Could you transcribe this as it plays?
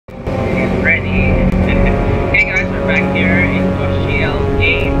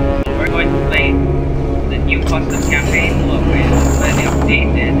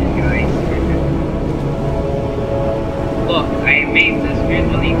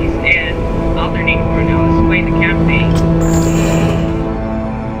find the camping.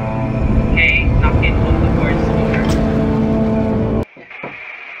 Okay, knock in on the horse door.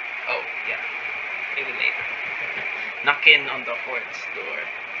 Oh, yeah. Maybe later. Knock in on the horse door.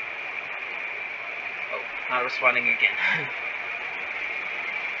 Oh, not responding again.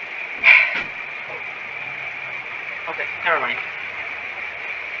 Okay, never mind.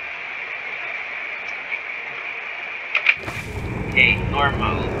 Okay,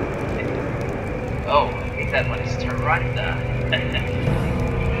 normal. Oh, I think that one is Taranda.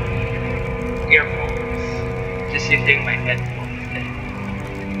 Earphones. Just using my headphones.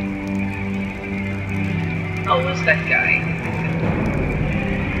 Oh, who's that guy?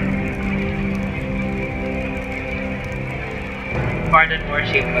 Pardon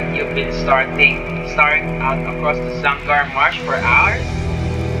worship, but you've been staring out across the Zangar Marsh for hours?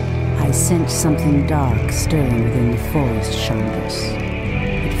 I sense something dark stirring within the forest, Chandras.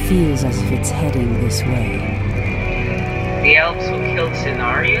 It feels as if it's heading this way. The elves who killed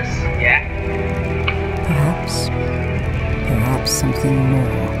Cenarius? Yeah? Perhaps. Perhaps something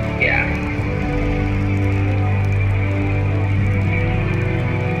more. Yeah.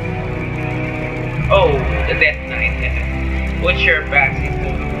 Oh, the Death Knight. Put your backs into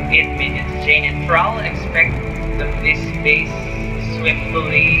 8 minutes. Jane and Thrall expect this base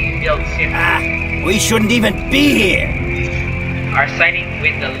swiftly built city. We shouldn't even be here! Are siding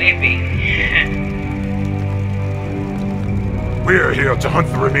with the living. We're here to hunt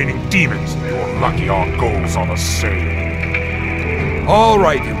the remaining demons. Your lucky our goals on a sale. All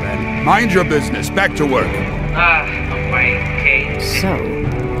right, you men. Mind your business. Back to work. Okay. So,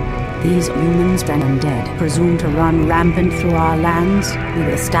 these humans and undead presume to run rampant through our lands. We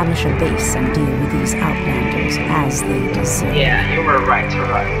will establish a base and deal with these outlanders as they deserve. Yeah, you were right to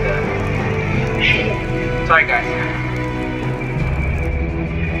run. Sorry, guys.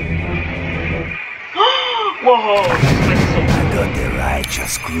 Whoa! I got the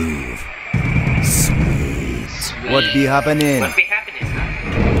righteous groove. Sweet. What be happening? What be happening,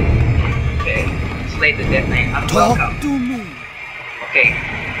 huh? Okay, slay the Death Knight. Talk Unwelcome. to me.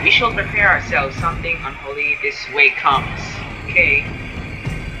 Okay, we shall prepare ourselves. Something unholy this way comes. Okay.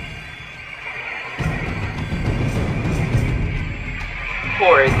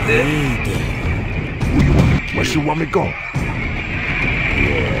 For the... Where you want me to go?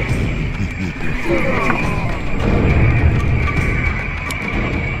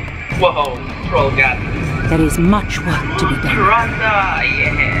 Whoa, troll got me. There is much work to be done. Rhonda,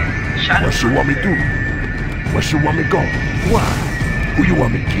 yeah. Shut Where you want me to do? Where you want me to go? Why? Who you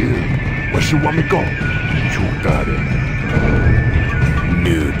want me to kill? Where you want me to go? You got it.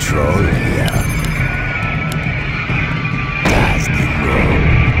 Neutral here. That's the road.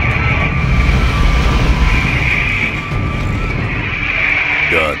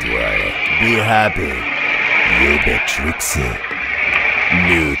 Don't worry. Be happy. You be tricksy.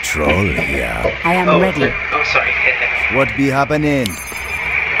 Neutral here. I am ready. Oh, sorry. What be happening?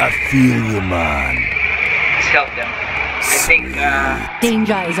 I feel you, man. Let's help them. I think,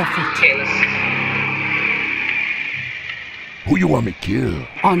 Danger is afoot. okay, let's... Who you want me to kill?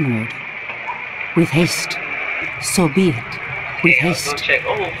 Onward. With haste. So be it. With Okay, let's go haste. check.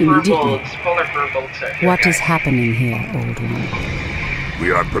 Oh, Immediately. furbolgs. Polar furbolgs are here, What is guys. happening here, old one? We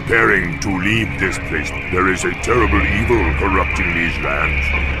are preparing to leave this place. There is a terrible evil corrupting these lands,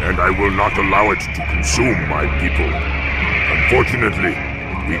 and I will not allow it to consume my people. Unfortunately,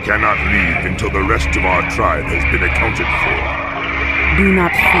 we cannot leave until the rest of our tribe has been accounted for. Do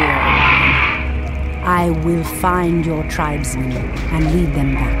not fear, old one. I will find your tribesmen and lead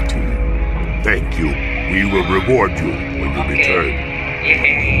them back to you. Thank you. We will reward you when you return.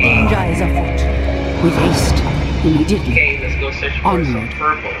 Yay. Danger is afoot. With haste. Immediately. Okay, let's go search for some Onward.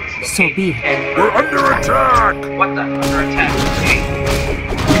 furbolgs. Okay. So be it. And We're under attack! what the? Under attack. Okay.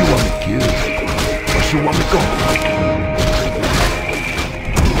 Who you want me to kill? Where you want me to go?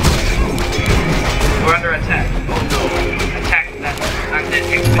 We're under attack. Oh no. Attack that undead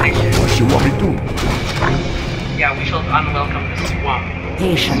expedition. What you want me to do? Yeah, we shall unwelcome the swamp.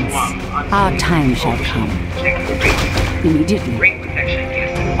 Patience. Swamp. Our time shall come. Check the ring. Immediately. Ring protection,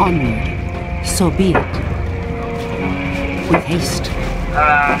 yes. Onward. So be it. With haste.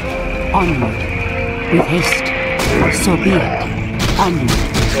 Onward. With haste. So be it. Onward.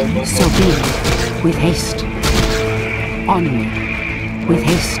 So be it. With haste. Onward. With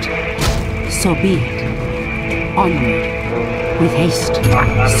haste. So be it. Onward. With haste.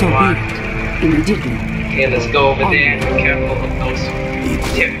 So be it. Immediately. Okay, let's go over there. Be careful of those.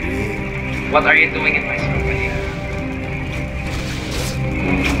 Here. What are you doing in my swamp?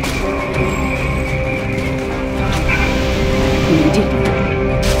 Immediately.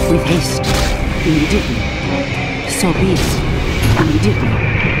 With haste. Immediately. So be it. Immediately.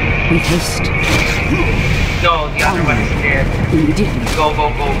 With haste. No, the other one is dead. Immediately. Go, go,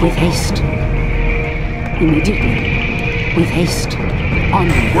 go, go. With haste. Immediately. With haste.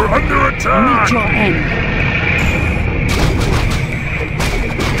 Onward. We're under attack! Meet your end.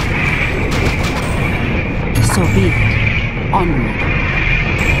 So be it. Onward.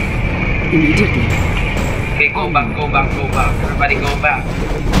 Immediately. Okay, go back, go back, go back. Everybody go back.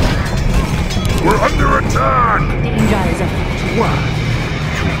 We're under attack! Danger is afoot.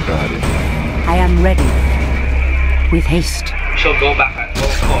 Got it. I am ready. With haste. We shall go back at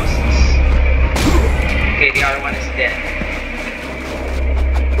all costs. Okay, the other one is dead.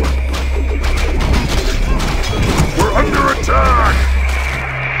 We're under attack!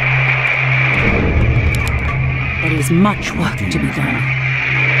 There is much work to be done.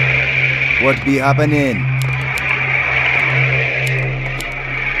 What be happening?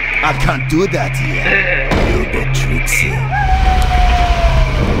 I can't do that here. You bit tricksy.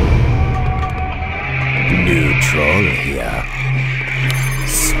 New troll here.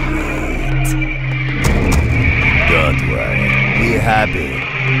 Sweet. Don't worry. Be happy.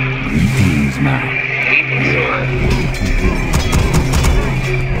 Greetings, man.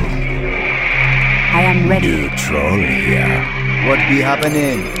 I am ready. New troll here. What be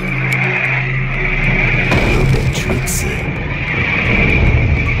happening? You bit tricksy.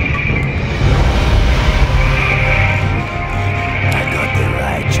 I got the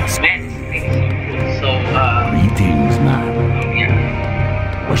righteous. Man, this thing is so cool. So, Greetings, man. oh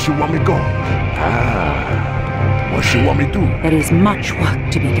yeah. Where she want me go? What she want me do? There is much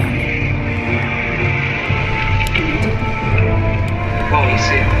work to be done. Oh,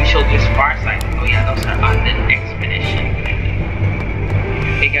 we should use far side. Oh yeah, those are on the expedition.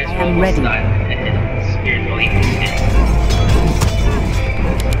 Hey guys, I we're am almost ready. done. And spiritually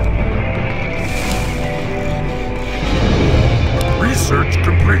Research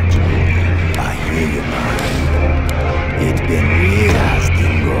complete. I hear you, man. It's been real as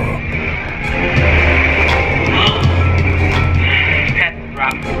dingo. pet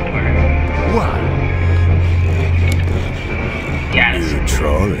rock door. What? Yeah, that's New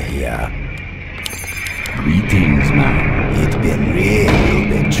troll here. Greetings, man. It's been real, you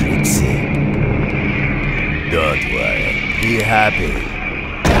bit tricksy. Don't worry. Be happy.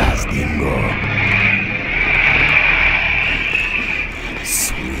 Just dingo.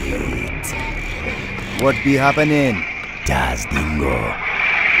 Sweet. What be happening? Just dingo.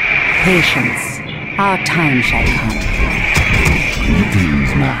 Patience. Our time shall come.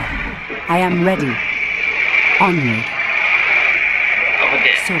 Greetings, man. I am ready. Onward. over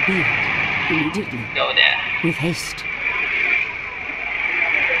there. So be it. Immediately. Go there. With haste.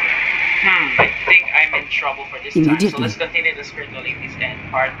 I think I'm in trouble for this time. So Immediately. let's continue the spiritualities and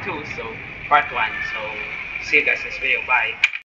part 2. So part 1. So see you guys in this video. Bye.